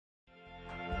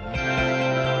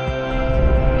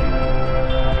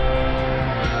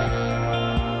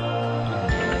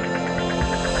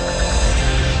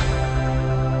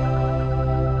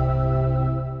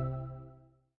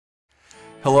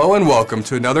Hello and welcome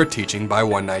to another teaching by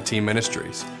 119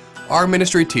 Ministries. Our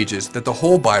ministry teaches that the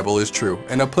whole Bible is true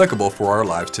and applicable for our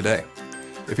lives today.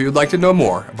 If you would like to know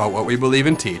more about what we believe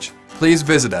and teach, please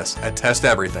visit us at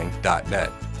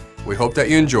testeverything.net. We hope that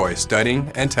you enjoy studying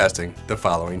and testing the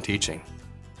following teaching.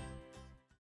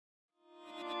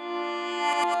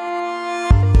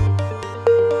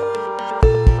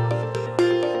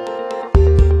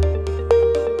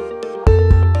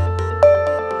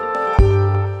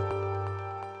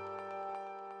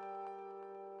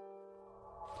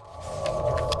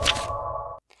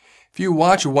 If you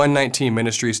watch 119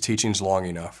 Ministries teachings long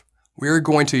enough, we are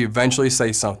going to eventually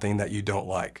say something that you don't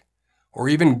like, or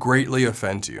even greatly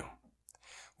offend you.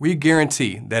 We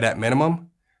guarantee that at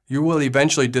minimum, you will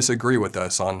eventually disagree with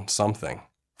us on something.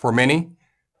 For many,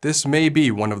 this may be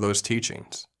one of those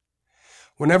teachings.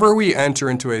 Whenever we enter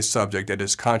into a subject that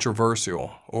is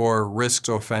controversial or risks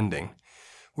offending,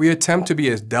 we attempt to be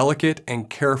as delicate and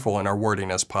careful in our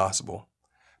wording as possible,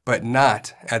 but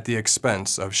not at the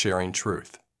expense of sharing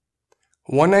truth.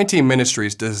 119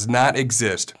 Ministries does not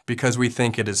exist because we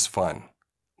think it is fun.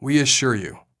 We assure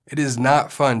you, it is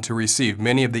not fun to receive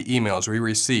many of the emails we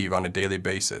receive on a daily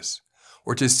basis,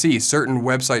 or to see certain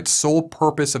websites' sole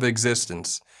purpose of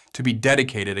existence to be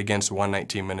dedicated against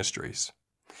 119 Ministries.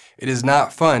 It is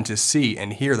not fun to see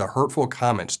and hear the hurtful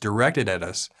comments directed at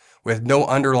us with no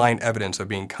underlying evidence of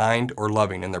being kind or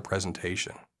loving in their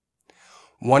presentation.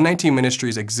 119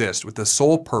 Ministries exists with the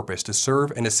sole purpose to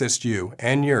serve and assist you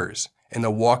and yours in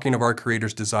the walking of our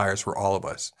Creator's desires for all of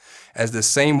us, as the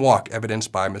same walk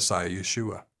evidenced by Messiah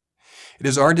Yeshua. It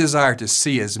is our desire to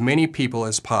see as many people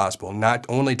as possible not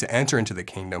only to enter into the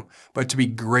kingdom, but to be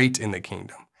great in the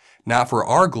kingdom, not for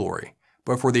our glory,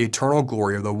 but for the eternal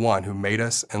glory of the one who made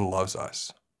us and loves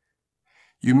us.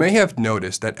 You may have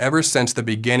noticed that ever since the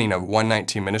beginning of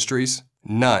 119 Ministries,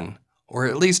 none, or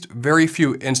at least very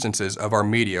few instances of our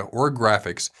media or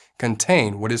graphics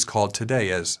contain what is called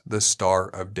today as the Star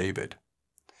of David.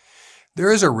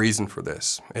 There is a reason for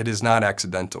this. It is not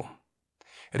accidental.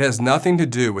 It has nothing to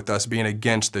do with us being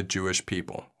against the Jewish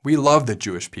people. We love the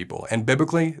Jewish people, and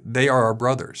biblically, they are our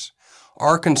brothers.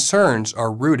 Our concerns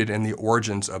are rooted in the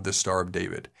origins of the Star of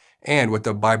David, and what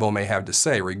the Bible may have to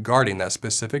say regarding that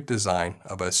specific design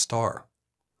of a star.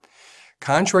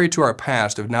 Contrary to our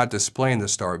past of not displaying the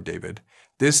Star of David,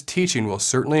 this teaching will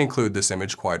certainly include this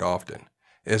image quite often,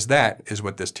 as that is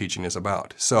what this teaching is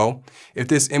about. So, if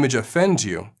this image offends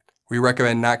you, we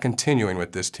recommend not continuing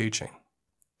with this teaching.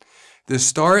 The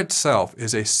star itself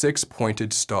is a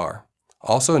six-pointed star,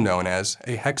 also known as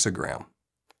a hexagram.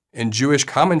 In Jewish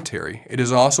commentary, it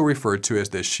is also referred to as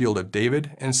the Shield of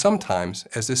David and sometimes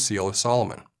as the Seal of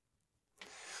Solomon.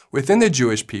 Within the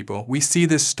Jewish people, we see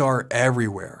this star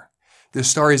everywhere. The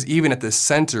star is even at the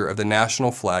center of the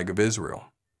national flag of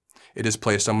Israel. It is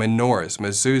placed on menorahs,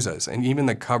 mezuzahs, and even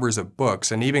the covers of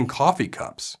books and even coffee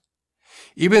cups.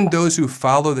 Even those who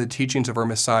follow the teachings of our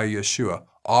Messiah Yeshua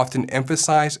often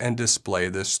emphasize and display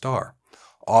this star,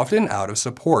 often out of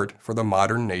support for the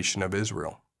modern nation of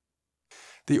Israel.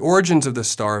 The origins of the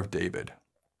Star of David.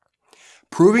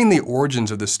 Proving the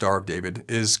origins of the Star of David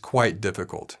is quite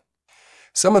difficult.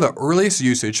 Some of the earliest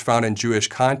usage found in Jewish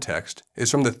context is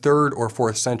from the 3rd or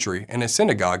 4th century in a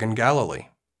synagogue in Galilee.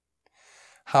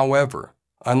 However,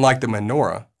 unlike the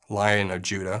menorah, Lion of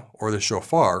Judah, or the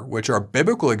shofar, which are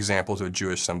biblical examples of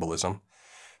Jewish symbolism,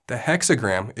 the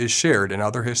hexagram is shared in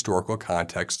other historical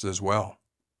contexts as well.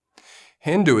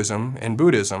 Hinduism and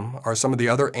Buddhism are some of the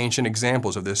other ancient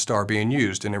examples of this star being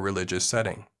used in a religious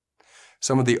setting.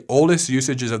 Some of the oldest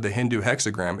usages of the Hindu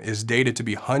hexagram is dated to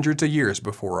be hundreds of years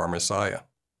before our Messiah.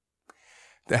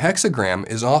 The hexagram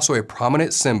is also a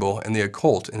prominent symbol in the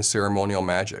occult and ceremonial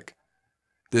magic.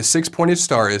 This six-pointed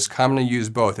star is commonly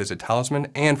used both as a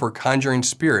talisman and for conjuring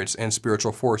spirits and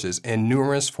spiritual forces in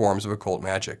numerous forms of occult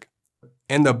magic.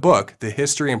 In the book, The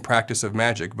History and Practice of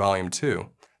Magic, Volume 2,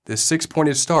 the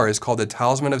six-pointed star is called the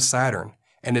Talisman of Saturn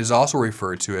and is also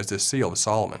referred to as the Seal of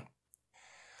Solomon.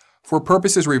 For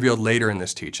purposes revealed later in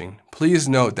this teaching, please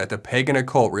note that the pagan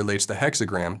occult relates the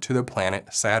hexagram to the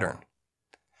planet Saturn.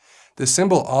 The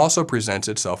symbol also presents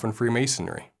itself in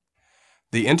Freemasonry.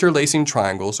 The interlacing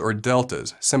triangles or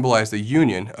deltas symbolize the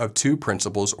union of two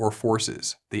principles or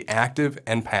forces, the active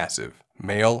and passive,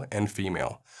 male and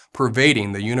female,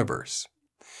 pervading the universe.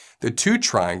 The two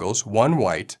triangles, one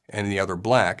white and the other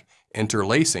black,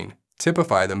 interlacing,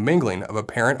 typify the mingling of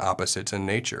apparent opposites in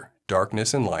nature,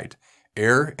 darkness and light,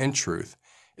 error and truth,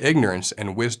 ignorance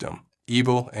and wisdom,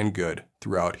 evil and good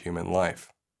throughout human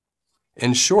life.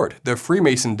 In short, the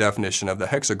Freemason definition of the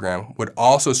hexagram would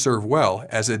also serve well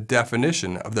as a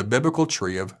definition of the biblical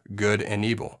tree of good and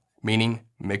evil, meaning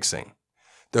mixing.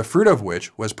 the fruit of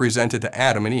which was presented to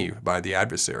Adam and Eve by the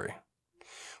adversary.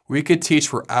 We could teach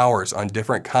for hours on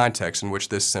different contexts in which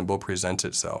this symbol presents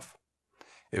itself.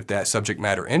 If that subject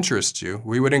matter interests you,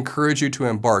 we would encourage you to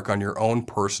embark on your own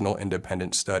personal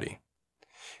independent study.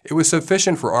 It was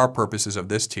sufficient for our purposes of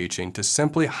this teaching to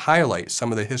simply highlight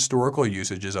some of the historical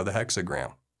usages of the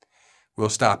hexagram. We'll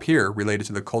stop here related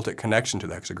to the cultic connection to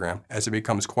the hexagram, as it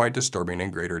becomes quite disturbing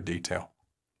in greater detail.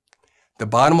 The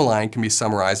bottom line can be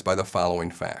summarized by the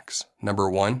following facts. Number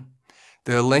 1,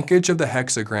 the linkage of the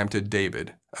hexagram to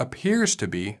David appears to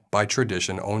be by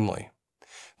tradition only.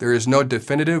 There is no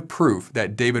definitive proof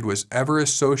that David was ever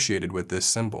associated with this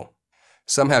symbol.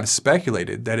 Some have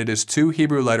speculated that it is 2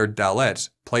 Hebrew letter dalets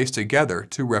placed together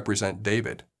to represent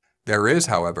David. There is,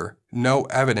 however, no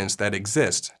evidence that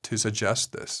exists to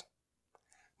suggest this.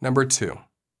 Number 2,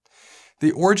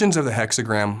 the origins of the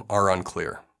hexagram are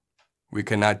unclear. We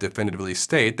cannot definitively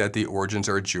state that the origins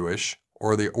are Jewish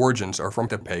or the origins are from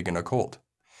the pagan occult.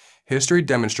 History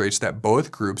demonstrates that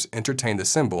both groups entertain the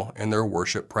symbol in their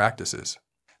worship practices.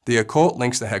 The occult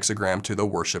links the hexagram to the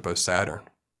worship of Saturn.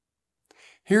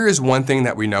 Here is one thing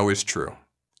that we know is true.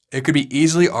 It could be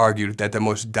easily argued that the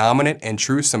most dominant and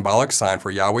true symbolic sign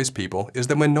for Yahweh's people is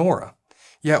the menorah,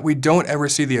 yet we don't ever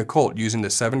see the occult using the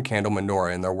 7-candle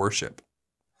menorah in their worship.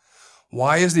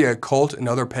 Why is the occult and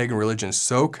other pagan religions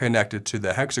so connected to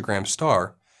the hexagram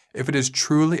star if it is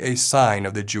truly a sign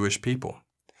of the Jewish people?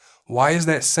 Why is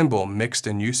that symbol mixed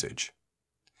in usage?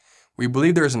 We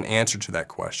believe there is an answer to that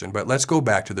question, but let's go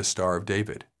back to the Star of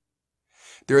David.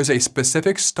 There is a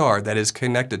specific star that is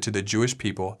connected to the Jewish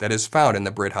people that is found in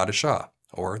the Brit Hadashah,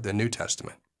 or the New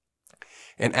Testament.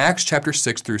 In Acts chapter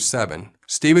 6 through 7,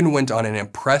 Stephen went on an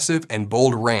impressive and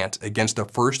bold rant against the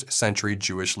first century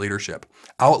Jewish leadership,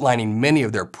 outlining many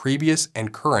of their previous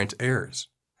and current errors.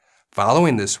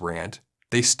 Following this rant,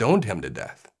 they stoned him to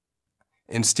death.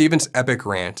 In Stephen's epic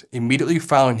rant, immediately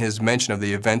following his mention of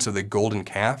the events of the golden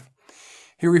calf,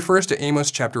 he refers to Amos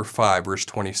chapter 5 verse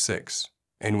 26,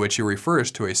 in which he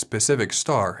refers to a specific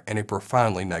star in a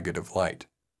profoundly negative light.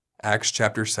 Acts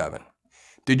chapter 7.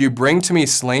 Did you bring to me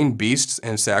slain beasts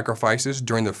and sacrifices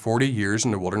during the 40 years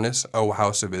in the wilderness, O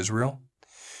house of Israel?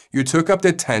 You took up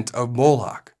the tent of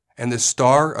Moloch and the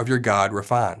star of your god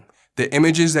Rephan, the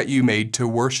images that you made to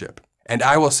worship, and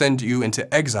I will send you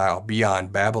into exile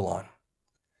beyond Babylon.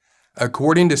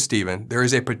 According to Stephen, there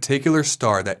is a particular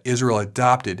star that Israel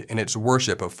adopted in its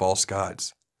worship of false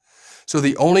gods. So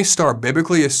the only star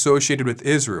biblically associated with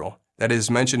Israel that is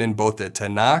mentioned in both the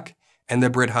Tanakh and the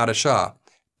Brit Hadashah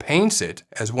paints it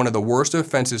as one of the worst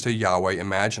offenses to Yahweh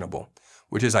imaginable,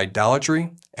 which is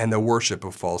idolatry and the worship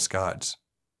of false gods.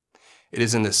 It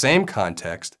is in the same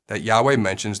context that Yahweh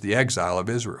mentions the exile of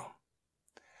Israel.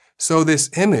 So this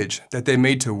image that they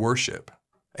made to worship,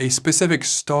 a specific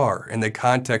star in the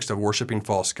context of worshiping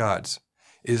false gods,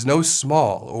 is no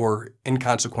small or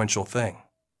inconsequential thing.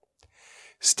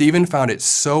 Stephen found it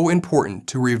so important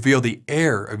to reveal the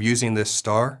error of using this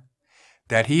star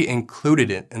that he included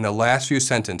it in the last few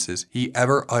sentences he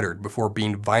ever uttered before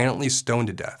being violently stoned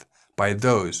to death by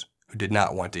those who did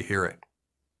not want to hear it.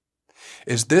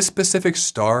 Is this specific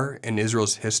star in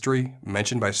Israel's history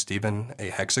mentioned by Stephen a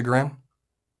hexagram?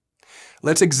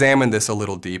 Let's examine this a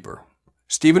little deeper.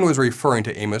 Stephen was referring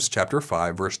to Amos chapter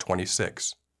 5 verse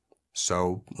 26.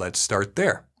 So let's start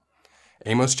there.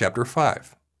 Amos chapter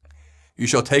 5. You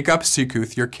shall take up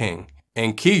Sikuth your king,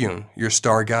 and Kiyun your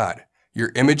star god,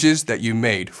 your images that you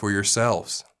made for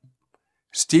yourselves.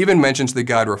 Stephen mentions the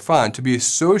god Rephan to be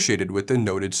associated with the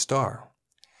noted star.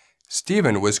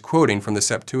 Stephen was quoting from the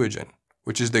Septuagint,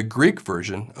 which is the Greek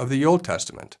version of the Old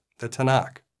Testament, the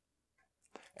Tanakh.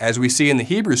 As we see in the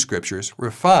Hebrew scriptures,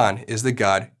 Rephan is the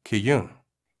god Kiyun.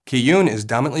 Kiyun is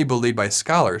dominantly believed by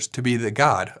scholars to be the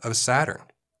god of Saturn.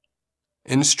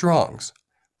 In Strong's,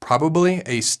 probably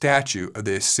a statue of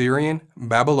the Assyrian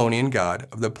Babylonian god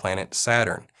of the planet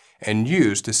Saturn, and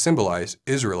used to symbolize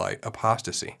Israelite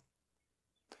apostasy.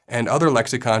 And other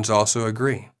lexicons also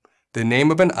agree. The name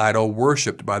of an idol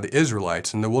worshipped by the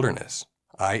Israelites in the wilderness,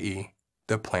 i.e.,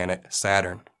 the planet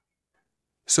Saturn.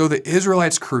 So the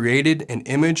Israelites created an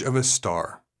image of a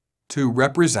star to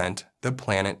represent the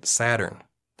planet Saturn,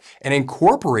 and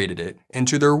incorporated it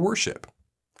into their worship.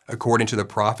 According to the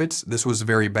prophets, this was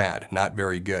very bad, not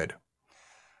very good.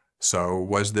 So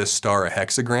was this star a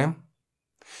hexagram?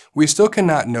 We still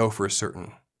cannot know for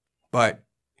certain, but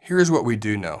here's what we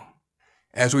do know.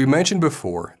 As we mentioned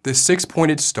before, the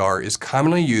 6-pointed star is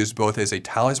commonly used both as a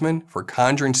talisman for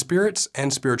conjuring spirits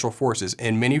and spiritual forces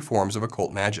in many forms of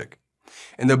occult magic.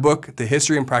 In the book, The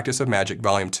History and Practice of Magic,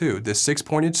 Volume 2, the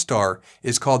 6-pointed star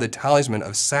is called the talisman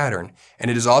of Saturn, and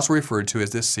it is also referred to as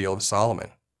the Seal of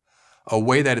Solomon. a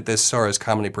way that this star is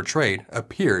commonly portrayed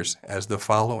appears as the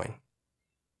following.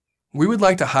 We would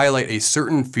like to highlight a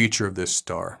certain feature of this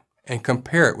star and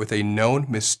compare it with a known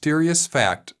mysterious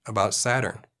fact about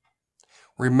Saturn.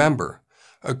 Remember,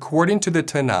 according to the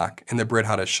Tanakh and the Brit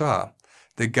Hadashah,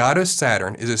 the god of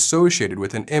Saturn is associated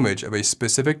with an image of a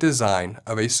specific design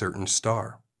of a certain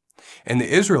star, and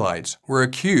the Israelites were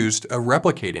accused of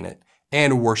replicating it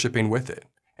and worshiping with it.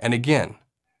 And again,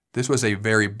 this was a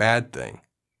very bad thing,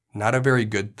 not a very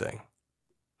good thing.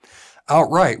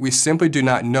 Outright, we simply do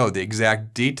not know the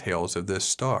exact details of this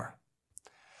star.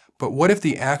 But what if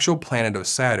the actual planet of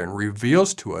Saturn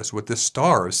reveals to us what the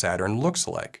star of Saturn looks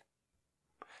like?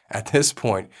 At this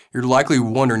point, you're likely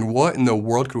wondering what in the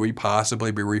world could we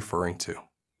possibly be referring to.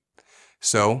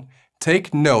 So,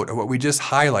 take note of what we just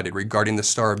highlighted regarding the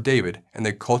Star of David and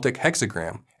the cultic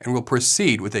hexagram, and we'll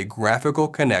proceed with a graphical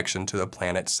connection to the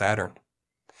planet Saturn.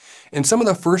 In some of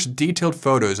the first detailed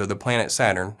photos of the planet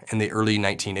Saturn in the early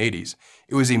 1980s,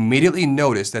 it was immediately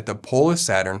noticed that the pole of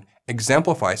Saturn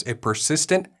exemplifies a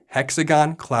persistent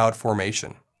hexagon cloud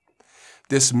formation.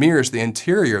 This mirrors the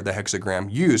interior of the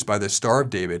hexagram used by the Star of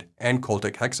David and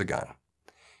cultic hexagon.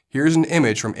 Here's an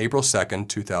image from April 2nd,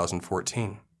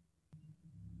 2014.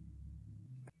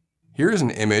 Here is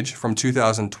an image from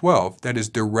 2012 that is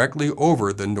directly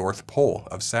over the North Pole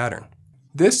of Saturn.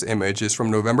 This image is from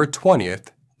November 20th,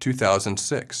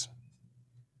 2006.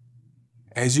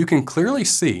 As you can clearly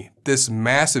see, this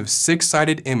massive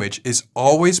six-sided image is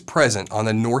always present on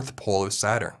the North Pole of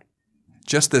Saturn.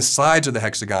 Just the sides of the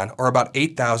hexagon are about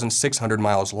 8,600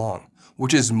 miles long,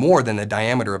 which is more than the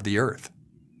diameter of the Earth.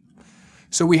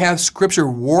 So we have scripture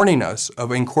warning us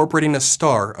of incorporating a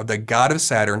star of the god of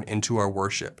Saturn into our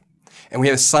worship. And we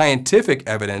have scientific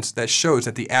evidence that shows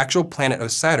that the actual planet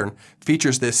of Saturn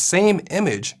features this same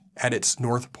image at its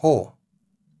North Pole.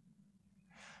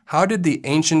 How did the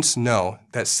ancients know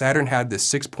that Saturn had this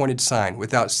six-pointed sign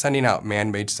without sending out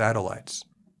man-made satellites?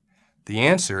 The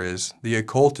answer is the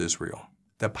occult is real.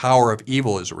 The power of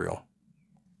evil is real.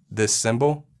 This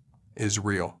symbol is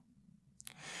real.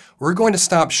 We're going to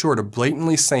stop short of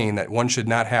blatantly saying that one should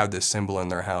not have this symbol in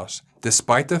their house,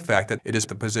 despite the fact that it is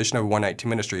the position of 119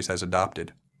 Ministries has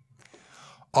adopted.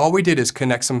 All we did is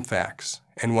connect some facts,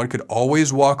 and one could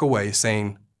always walk away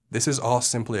saying, this is all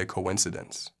simply a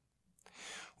coincidence.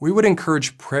 We would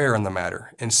encourage prayer on the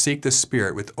matter and seek the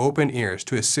Spirit with open ears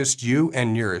to assist you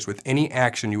and yours with any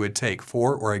action you would take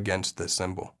for or against this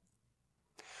symbol.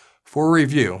 For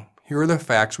review, here are the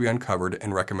facts we uncovered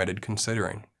and recommended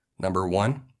considering. Number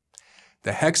 1,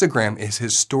 the hexagram is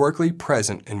historically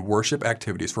present in worship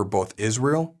activities for both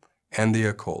Israel and the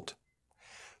occult.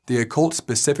 The occult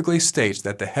specifically states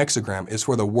that the hexagram is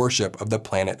for the worship of the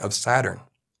planet of Saturn.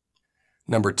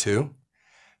 Number 2,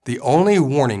 the only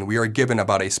warning we are given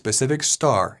about a specific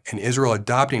star and Israel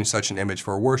adopting such an image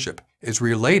for worship is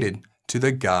related to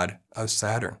the god of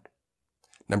Saturn.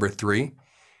 Number 3,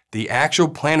 the actual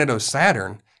planet of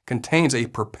Saturn contains a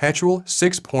perpetual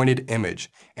six-pointed image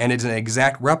and is an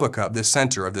exact replica of the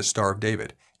center of the Star of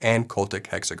David and cultic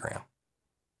hexagram.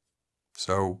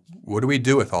 So, what do we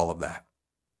do with all of that?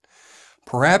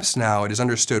 Perhaps now it is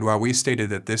understood why we stated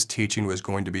that this teaching was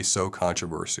going to be so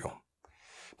controversial.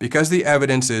 Because the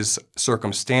evidence is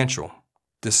circumstantial,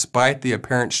 despite the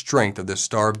apparent strength of the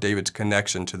Star of David's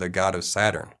connection to the god of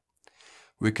Saturn,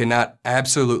 we cannot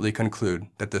absolutely conclude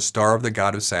that the star of the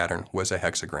god of Saturn was a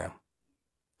hexagram.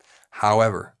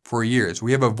 However, for years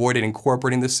we have avoided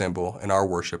incorporating the symbol in our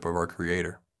worship of our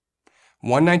Creator.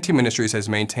 119 Ministries has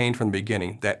maintained from the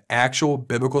beginning that actual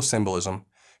biblical symbolism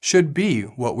should be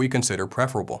what we consider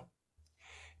preferable.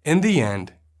 In the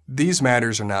end, these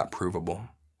matters are not provable.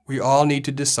 We all need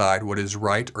to decide what is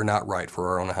right or not right for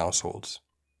our own households.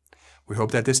 We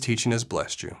hope that this teaching has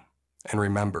blessed you. And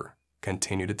remember,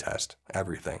 continue to test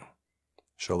everything.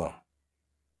 Shalom.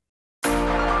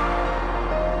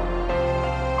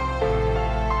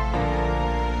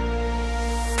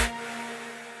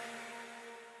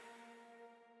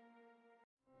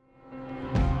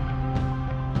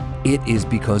 It is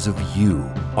because of you,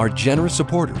 our generous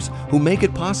supporters, who make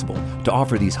it possible to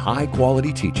offer these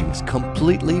high-quality teachings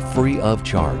completely free of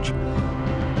charge.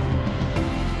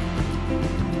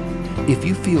 If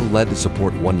you feel led to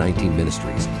support 119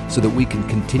 Ministries so that we can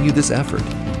continue this effort,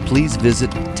 please visit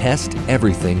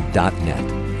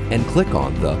testeverything.net and click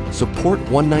on the Support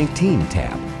 119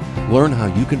 tab. Learn how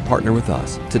you can partner with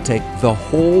us to take the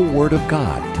whole Word of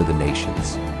God to the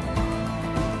nations.